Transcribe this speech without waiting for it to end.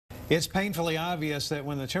It's painfully obvious that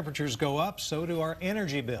when the temperatures go up, so do our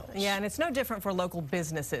energy bills. Yeah, and it's no different for local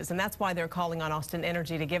businesses, and that's why they're calling on Austin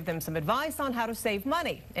Energy to give them some advice on how to save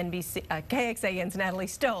money. KXAN's Natalie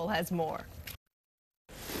Stoll has more.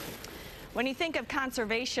 When you think of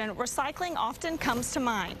conservation, recycling often comes to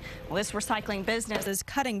mind. Well, this recycling business is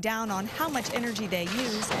cutting down on how much energy they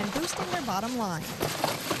use and boosting their bottom line.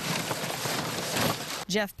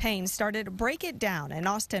 Jeff Payne started Break It Down, an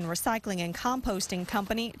Austin recycling and composting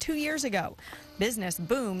company, 2 years ago. Business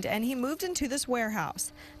boomed and he moved into this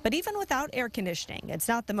warehouse. But even without air conditioning, it's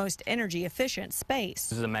not the most energy efficient space.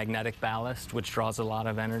 This is a magnetic ballast, which draws a lot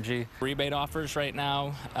of energy. Rebate offers right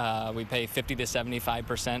now, we pay 50 to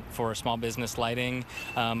 75% for small business lighting,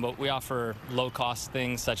 but we offer low-cost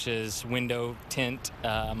things such as window tint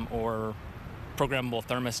or programmable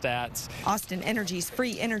thermostats. Austin Energy's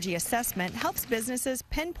free energy assessment helps businesses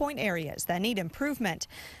pinpoint areas that need improvement.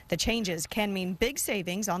 The changes can mean big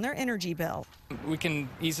savings on their energy bill. We can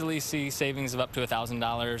easily see savings of up to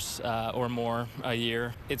 $1,000 or more a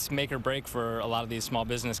year. It's make or break for a lot of these small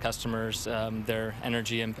business customers. Their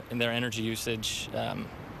energy and their energy usage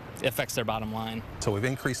affects their bottom line. So we've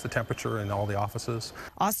increased the temperature in all the offices.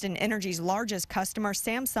 Austin Energy's largest customer,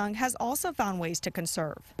 Samsung, has also found ways to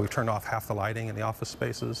conserve. We've turned off half the lighting in the office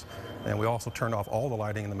spaces, and we also turned off all the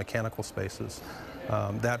lighting in the mechanical spaces.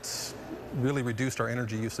 That's really reduced our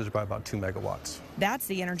energy usage by about 2 megawatts. That's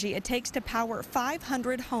the energy it takes to power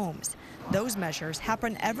 500 homes. Those measures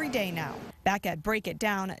happen every day now. Back at Break It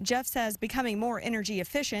Down, Jeff says becoming more energy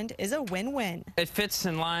efficient is a win-win. It fits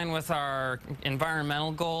in line with our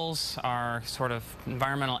environmental goals, our sort of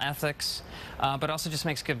environmental ethics, but also just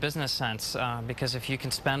makes good business sense because if you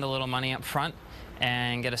can spend a little money up front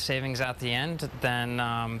and get a savings at the end,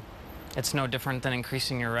 then it's no different than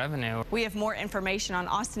increasing your revenue. We have more information on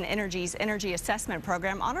Austin Energy's energy assessment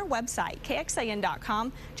program on our website,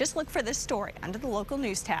 KXAN.com. Just look for this story under the local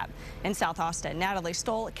news tab. In South Austin, Natalie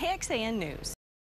Stoll, KXAN News.